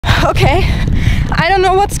Okay, I don't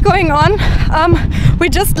know what's going on. We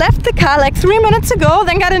just left the car like 3 minutes ago,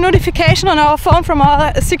 then got a notification on our phone from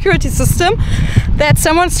our security system that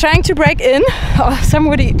someone's trying to break in, or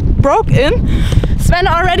somebody broke in. Sven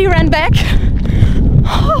already ran back.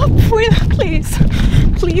 Oh, please,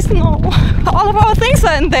 please no. All of our things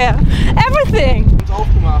are in there. Everything. Uns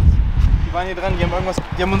aufgemacht. Die waren hier dran, die haben irgendwas,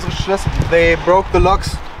 die haben unsere Schlösser. They broke the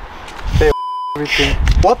locks. They everything.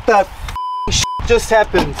 What the just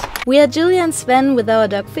happened? We are Julia and Sven with our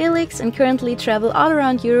dog Felix and currently travel all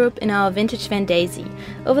around Europe in our vintage van Daisy.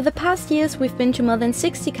 Over the past years we've been to more than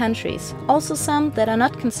 60 countries, also some that are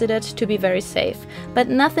not considered to be very safe, but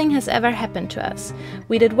nothing has ever happened to us.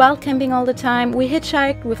 We did wild camping all the time, we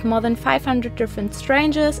hitchhiked with more than 500 different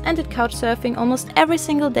strangers and did couchsurfing almost every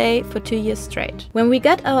single day for 2 years straight. When we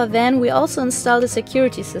got our van we also installed a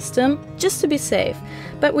security system, just to be safe,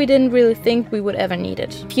 but we didn't really think we would ever need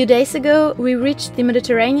it. A few days ago we reached the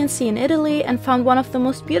Mediterranean Sea in Italy and found one of the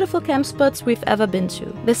most beautiful camp spots we've ever been to.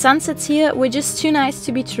 The sunsets here were just too nice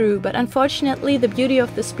to be true, but unfortunately the beauty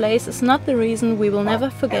of this place is not the reason we will never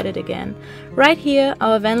forget it again. Right here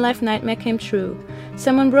our van life nightmare came true.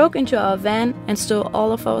 Someone broke into our van and stole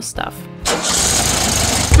all of our stuff.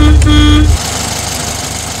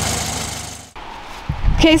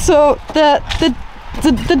 Okay, so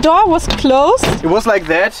the door was closed. It was like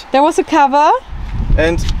that. There was a cover.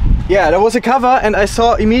 And yeah, there was a cover and I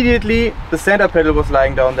saw immediately the center pedal was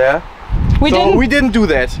lying down there. We didn't do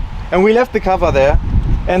that. And we left the cover there.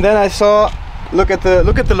 And then I saw, look at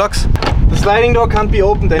the locks. The sliding door can't be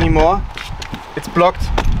opened anymore. It's blocked.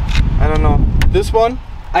 I don't know. This one,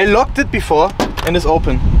 I locked it before and it's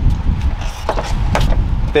open.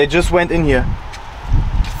 They just went in here.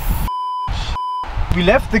 We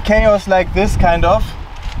left the chaos like this kind of,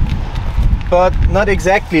 but not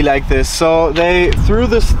exactly like this. So they threw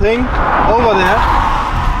this thing over there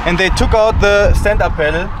and they took out the center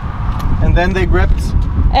pedal and then they grabbed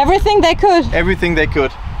everything they could. Everything they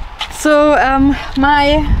could. So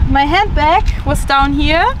my handbag was down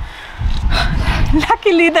here.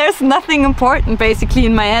 Luckily there's nothing important basically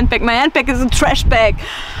in my handbag. My handbag is a trash bag.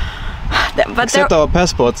 But except our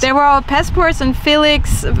passports. There were our passports and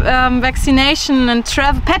Felix vaccination and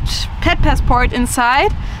travel pet passport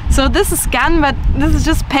inside. So this is gone, but this is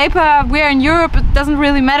just paper. We're in Europe, it doesn't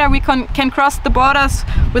really matter. We can cross the borders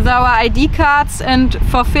with our ID cards, and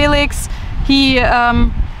for Felix, he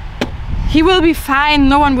will be fine.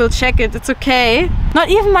 No one will check it. It's okay. Not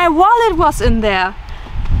even my wallet was in there.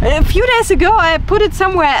 A few days ago I put it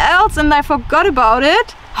somewhere else and I forgot about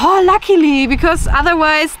it. Oh, luckily, because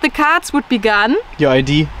otherwise the cards would be gone. Your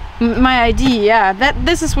ID? My ID, yeah.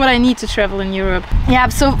 This is what I need to travel in Europe. Yeah,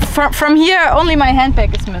 so from here only my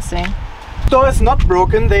handbag is missing. The door is not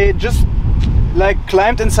broken. They just like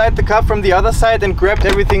climbed inside the car from the other side and grabbed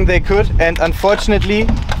everything they could. And unfortunately,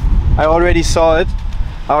 I already saw it.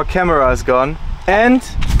 Our camera is gone. And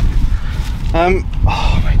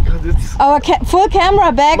oh my god, it's our full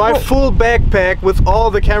camera bag. My full backpack with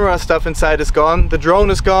all the camera stuff inside is gone. The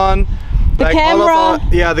drone is gone. The like camera. All of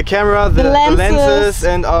our, the camera, the lenses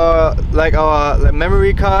and our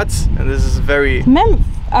memory cards. And this is very.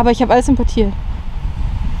 Aber ich habe alles importiert.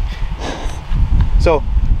 So,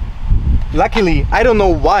 luckily, I don't know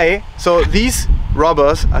why. So these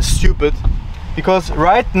robbers are stupid, because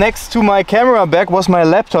right next to my camera bag was my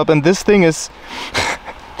laptop, and this thing is.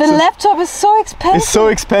 The laptop is so expensive. It's so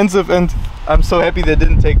expensive, and I'm so happy they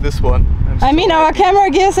didn't take this one. I mean, our camera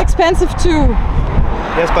gear is expensive too.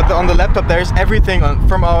 Yes, but on the laptop there's everything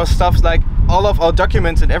from our stuff, like all of our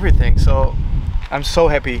documents and everything. So I'm so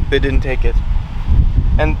happy they didn't take it.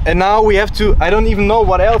 And now we have to. I don't even know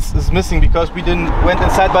what else is missing because we didn't went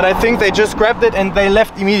inside. But I think they just grabbed it and they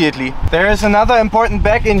left immediately. There is another important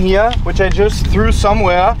bag in here, which I just threw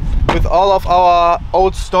somewhere, with all of our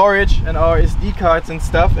old storage and our SD cards and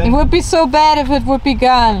stuff. And it would be so bad if it would be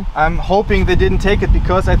gone. I'm hoping they didn't take it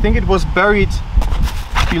because I think it was buried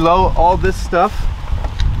below all this stuff.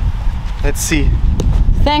 Let's see.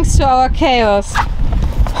 Thanks to our chaos.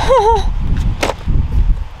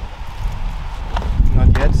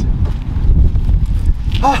 Not yet.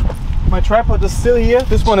 Oh, my tripod is still here.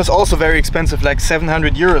 This one is also very expensive, like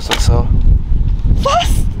 700 euros or so.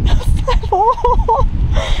 Was?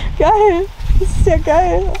 Geil. Das ist ja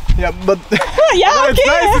geil. Yeah, but yeah, no,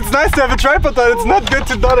 okay. It's nice to have a tripod, but it's not good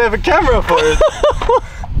to not have a camera for it.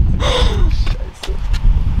 Scheiße.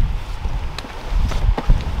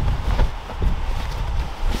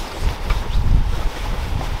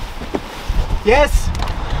 Yes.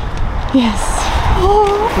 Yes.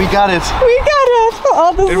 We got it. We got it.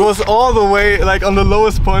 Oh, it was all the way like on the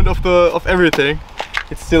lowest point of everything.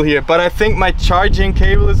 it's still here. But I think my charging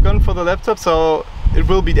cable is gone for the laptop, so it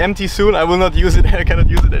will be empty soon. I will not use it. I cannot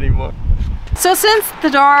use it anymore. So since the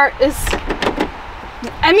door is,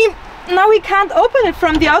 I mean, now we can't open it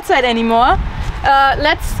from the outside anymore.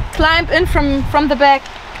 Let's climb in from the back.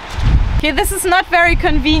 Okay, this is not very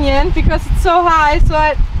convenient because it's so high, so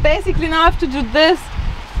I basically now have to do this.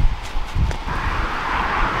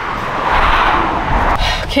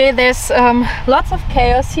 Okay, there's lots of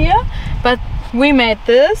chaos here, but we made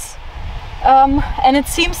this. And it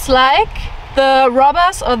seems like the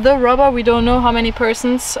robbers, or the robber, we don't know how many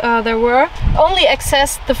persons there were, only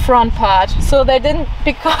accessed the front part. So they didn't,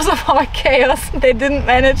 because of our chaos, they didn't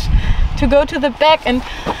manage to go to the back. And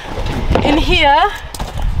in here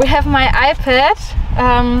we have my iPad,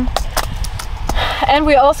 and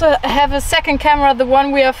we also have a second camera, the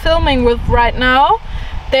one we are filming with right now.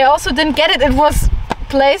 They also didn't get it. It was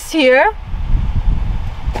placed here.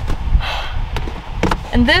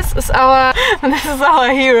 And this is our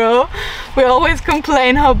hero. We always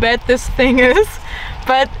complain how bad this thing is,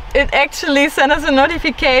 but it actually sent us a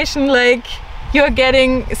notification like you're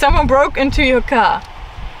getting, someone broke into your car.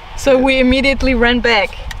 So we immediately ran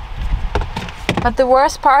back. But the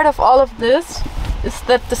worst part of all of this is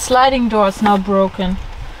that the sliding door is now broken.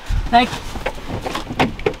 Like,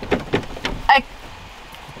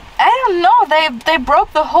 I don't know, they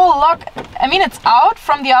broke the whole lock. I mean, it's out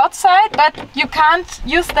from the outside, but you can't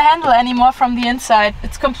use the handle anymore from the inside.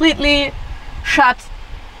 It's completely shut.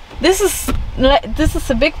 This is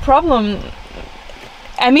a big problem.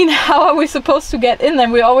 I mean, how are we supposed to get in?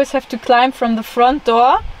 And we always have to climb from the front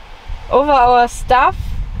door over our stuff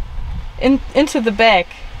into the back.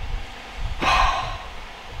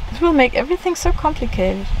 This will make everything so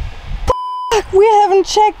complicated. We haven't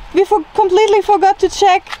checked. We completely forgot to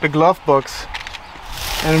check the glove box.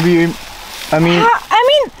 And I mean,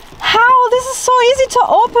 how? This is so easy to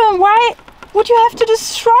open. Why would you have to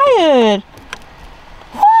destroy it?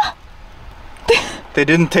 They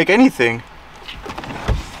didn't take anything.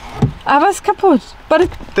 Aber es ist kaputt.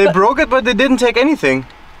 They broke it, but they didn't take anything.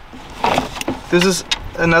 This is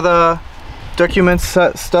another document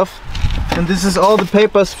stuff. And this is all the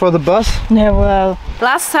papers for the bus. Yeah, well.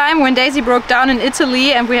 Last time when Daisy broke down in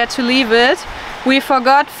Italy and we had to leave it, we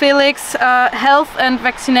forgot Felix's health and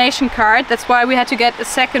vaccination card. That's why we had to get a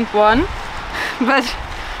second one. But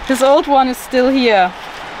his old one is still here.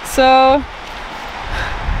 So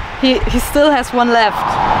he still has one left.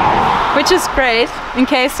 Which is great. In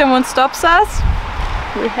case someone stops us,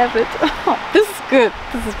 we have it. This is good.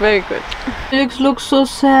 This is very good. Felix looks so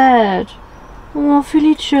sad. Oh,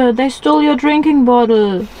 Felice, they stole your drinking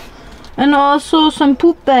bottle. And also some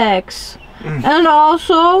poop bags. And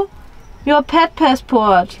also your pet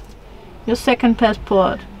passport. Your second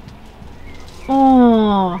passport.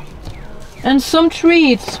 Oh. And some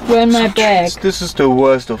treats were in my bag. This is the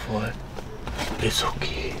worst of all. It's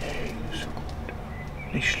okay.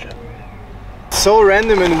 So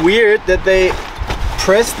random and weird that they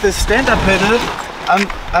pressed the stand-up pedal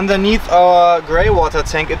underneath our grey water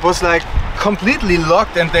tank. It was like completely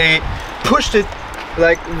locked, and they pushed it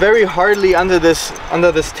like very hardly under this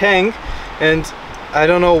tank, and I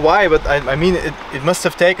don't know why, but I mean it must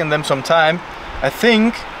have taken them some time. I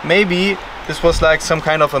think maybe this was like some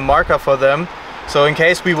kind of a marker for them, so in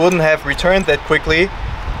case we wouldn't have returned that quickly,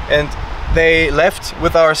 and they left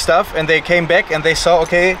with our stuff and they came back and they saw,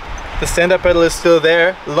 okay, the stand-up pedal is still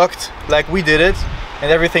there, locked like we did it, and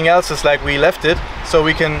everything else is like we left it, so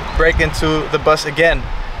we can break into the bus again.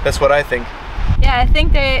 That's what I think. Yeah, I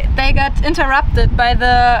think they got interrupted by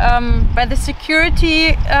the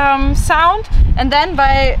security sound, and then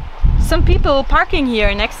by some people parking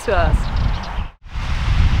here next to us.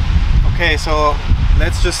 Okay, so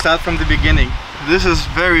let's just start from the beginning. This is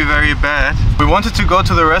very, very bad. We wanted to go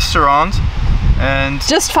to the restaurant, and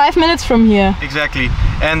just 5 minutes from here. Exactly.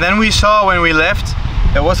 And then we saw when we left,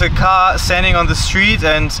 there was a car standing on the street,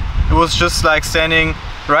 and it was just like standing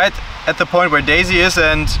right at the point where Daisy is,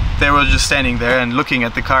 and they were just standing there and looking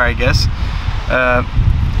at the car, I guess.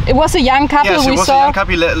 It was a young couple. Yes, we it was saw. A young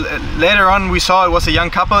couple. Later on we saw it was a young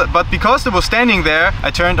couple, but because it was standing there, I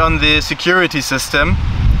turned on the security system.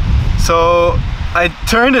 So I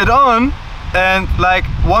turned it on, and like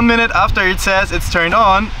 1 minute after it says it's turned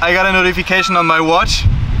on, I got a notification on my watch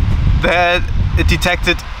that it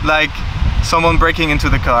detected like someone breaking into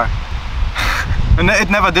the car. And it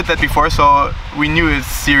never did that before, so we knew it's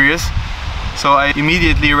serious. So I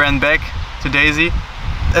immediately ran back to Daisy.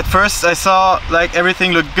 At first I saw like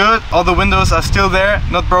everything looked good, all the windows are still there,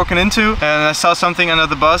 not broken into, and I saw something under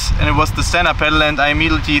the bus, and it was the stand-up pedal, and I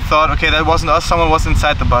immediately thought, okay, that wasn't us, someone was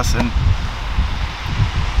inside the bus. And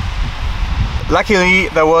luckily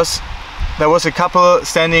there was a couple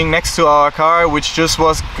standing next to our car which just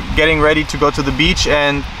was getting ready to go to the beach,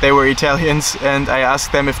 and they were Italians, and I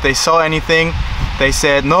asked them if they saw anything. They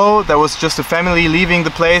said no, there was just a family leaving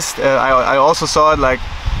the place. I also saw it, like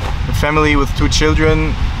a family with 2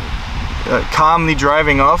 children calmly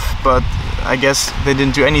driving off, but I guess they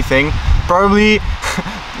didn't do anything. Probably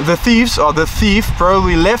the thieves, or the thief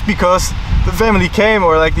probably left because the family came,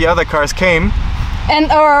 or like the other cars came.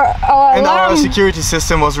 And our security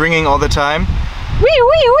system was ringing all the time. Wee,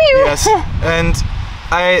 wee, wee. Yes, and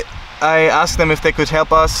I asked them if they could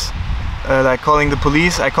help us, like calling the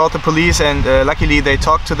police. I called the police, and luckily they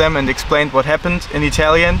talked to them and explained what happened in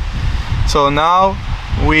Italian. So now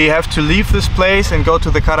we have to leave this place and go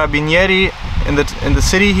to the Carabinieri in the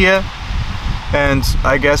city here, and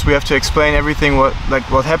I guess we have to explain everything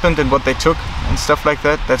what happened and what they took and stuff like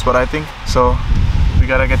that. That's what I think. So we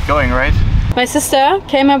gotta get going, right? My sister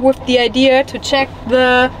came up with the idea to check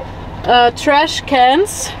the trash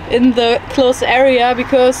cans in the close area,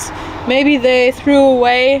 because maybe they threw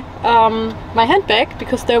away my handbag,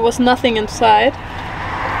 because there was nothing inside.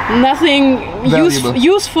 Nothing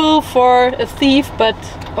useful for a thief, but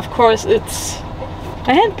of course it's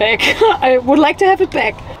a handbag. I would like to have it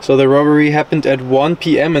back. So the robbery happened at 1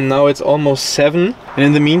 p.m. and now it's almost 7. And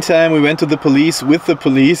in the meantime we went to the police with the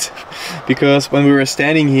police, because when we were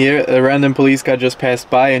standing here a random police car just passed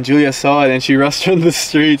by and Julia saw it and she rushed on the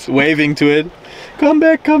streets waving to it. Come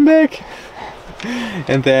back, come back!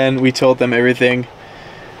 And then we told them everything.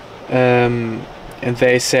 And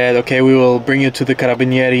they said, okay, we will bring you to the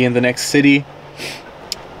Carabinieri in the next city.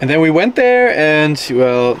 And then we went there, and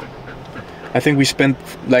well, I think we spent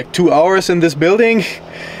like 2 hours in this building,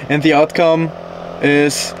 and the outcome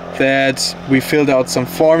is that we filled out some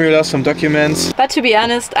formulas, some documents. But to be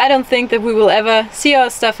honest, I don't think that we will ever see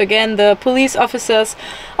our stuff again. The police officers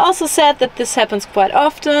also said that this happens quite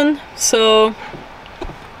often, so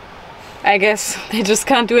I guess they just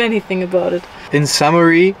can't do anything about it. In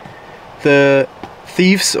summary, the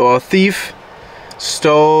thieves or thief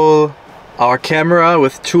stole our camera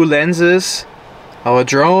with 2 lenses, our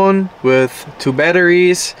drone with 2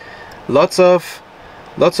 batteries, lots of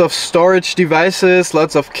storage devices,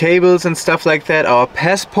 lots of cables and stuff like that, our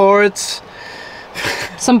passports,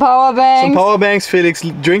 some power banks, Felix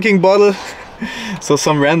drinking bottle, so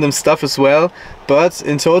some random stuff as well. But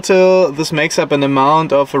in total this makes up an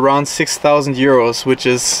amount of around 6,000 euros, which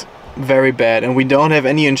is very bad, and we don't have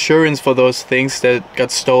any insurance for those things that got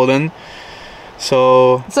stolen.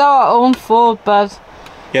 So it's our own fault, but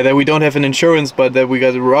yeah, that we don't have an insurance, but that we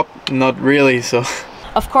got robbed, not really. So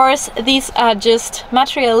of course these are just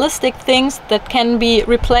materialistic things that can be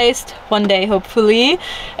replaced one day, hopefully,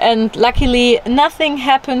 and luckily nothing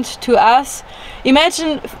happened to us.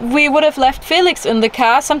 Imagine we would have left Felix in the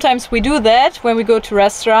car. Sometimes we do that when we go to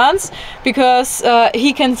restaurants, because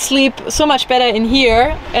he can sleep so much better in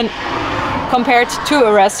here and compared to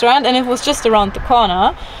a restaurant, and it was just around the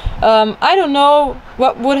corner. I don't know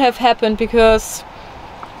what would have happened, because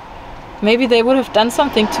maybe they would have done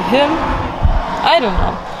something to him. I don't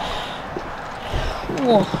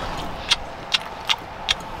know.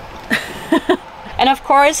 And of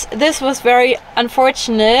course this was very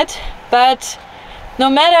unfortunate, but no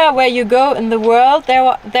matter where you go in the world,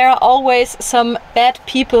 there are always some bad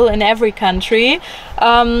people in every country,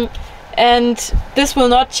 and this will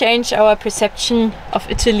not change our perception of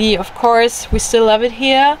Italy. Of course we still love it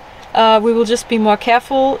here. We will just be more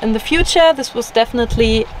careful in the future. This was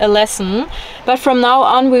definitely a lesson, but from now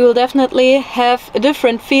on we will definitely have a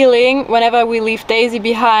different feeling whenever we leave Daisy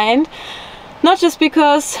behind, not just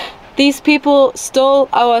because these people stole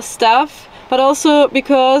our stuff, but also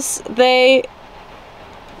because they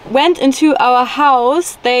went into our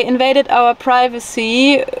house, they invaded our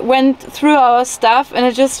privacy, went through our stuff, and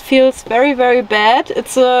it just feels very, very bad.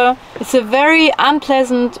 It's a very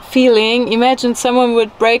unpleasant feeling. Imagine someone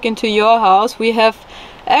would break into your house. We have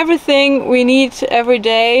everything we need every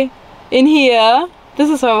day in here. This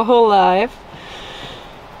is our whole life.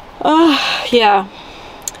 Yeah,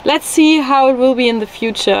 let's see how it will be in the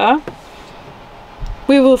future.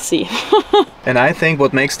 We will see. And I think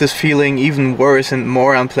what makes this feeling even worse and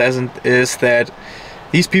more unpleasant is that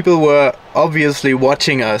these people were obviously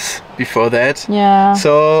watching us before that. Yeah.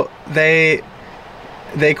 So they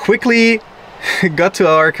quickly got to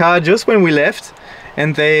our car just when we left,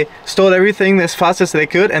 and they stole everything as fast as they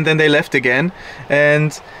could, and then they left again.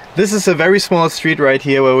 And this is a very small street right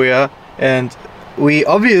here where we are, and we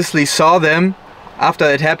obviously saw them after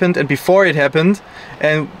it happened and before it happened,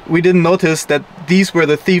 and we didn't notice that these were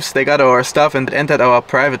the thieves. They got our stuff and entered our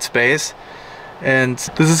private space. And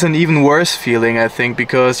this is an even worse feeling, I think,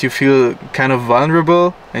 because you feel kind of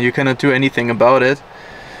vulnerable and you cannot do anything about it.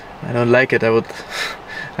 I don't like it.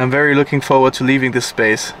 I'm very looking forward to leaving this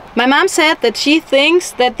space. My mom said that she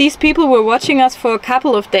thinks that these people were watching us for a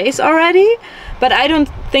couple of days already, but I don't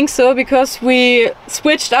think so, because we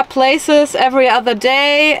switched up places every other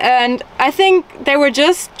day, and I think they were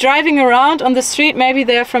just driving around on the street, maybe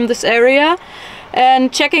they're from this area,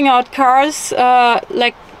 and checking out cars,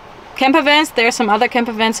 like camper vans. There are some other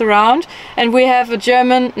camper vans around, and we have a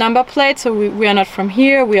German number plate, so we are not from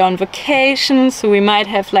here, we are on vacation, so we might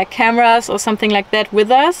have like cameras or something like that with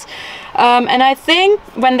us. And I think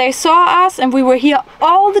when they saw us, and we were here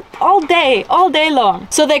all day long,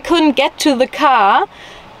 so they couldn't get to the car,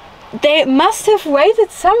 they must have waited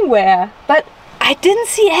somewhere, but I didn't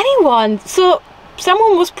see anyone, so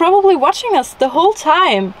someone was probably watching us the whole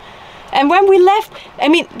time. And when we left, I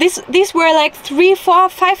mean, these were like 300, 400,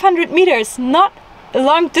 500 meters, not a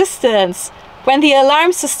long distance, when the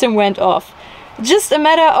alarm system went off. Just a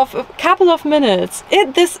matter of a couple of minutes.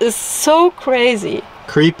 This is so crazy.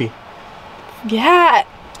 Creepy. Yeah,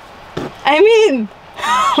 I mean,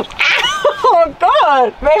 oh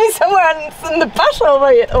God, maybe someone's in the bush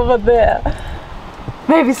over there.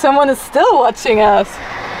 Maybe someone is still watching us.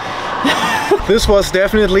 This was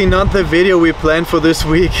definitely not the video we planned for this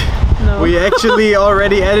week. No. We actually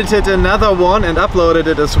already edited another one and uploaded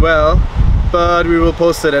it as well, but we will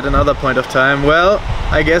post it at another point of time. Well,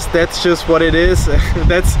 I guess that's just what it is.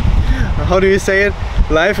 That's, how do you say it?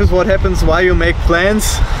 Life is what happens while you make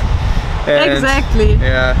plans. And exactly.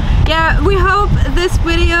 Yeah, we hope this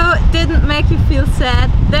video didn't make you feel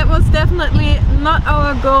sad. That was definitely not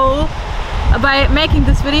our goal by making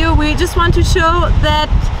this video. We just want to show that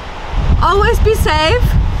always be safe,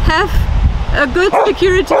 have a good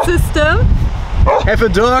security system. Have a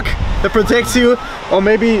dog that protects you, or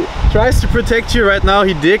maybe tries to protect you. Right now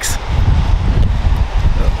he digs.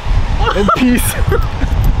 In peace.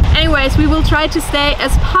 Anyways, we will try to stay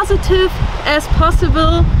as positive as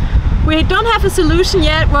possible. We don't have a solution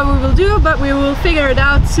yet what we will do, but we will figure it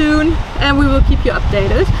out soon and we will keep you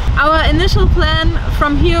updated. Our initial plan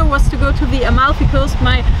from here was to go to the Amalfi Coast,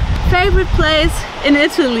 my favorite place in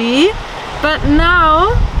Italy. But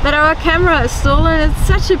now that our camera is stolen, it's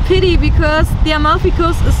such a pity, because the Amalfi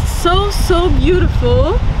Coast is so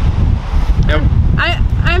beautiful. Yep.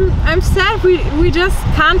 I'm sad we just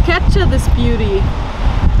can't capture this beauty.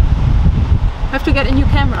 Have to get a new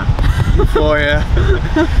camera. Oh yeah.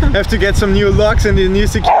 Have to get some new locks and a new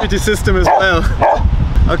security system as well.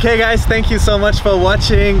 Okay guys, thank you so much for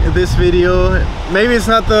watching this video. Maybe it's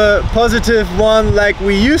not the positive one like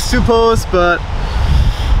we used to post, but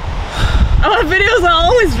our videos are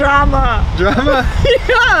always drama. Drama?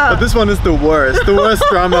 Yeah. But this one is the worst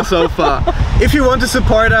drama so far. If you want to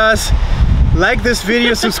support us, like this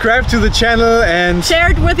video, subscribe to the channel and share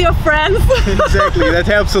it with your friends. Exactly, that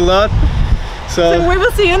helps a lot. So we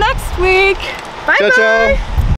will see you next week. Bye ciao, bye. Ciao.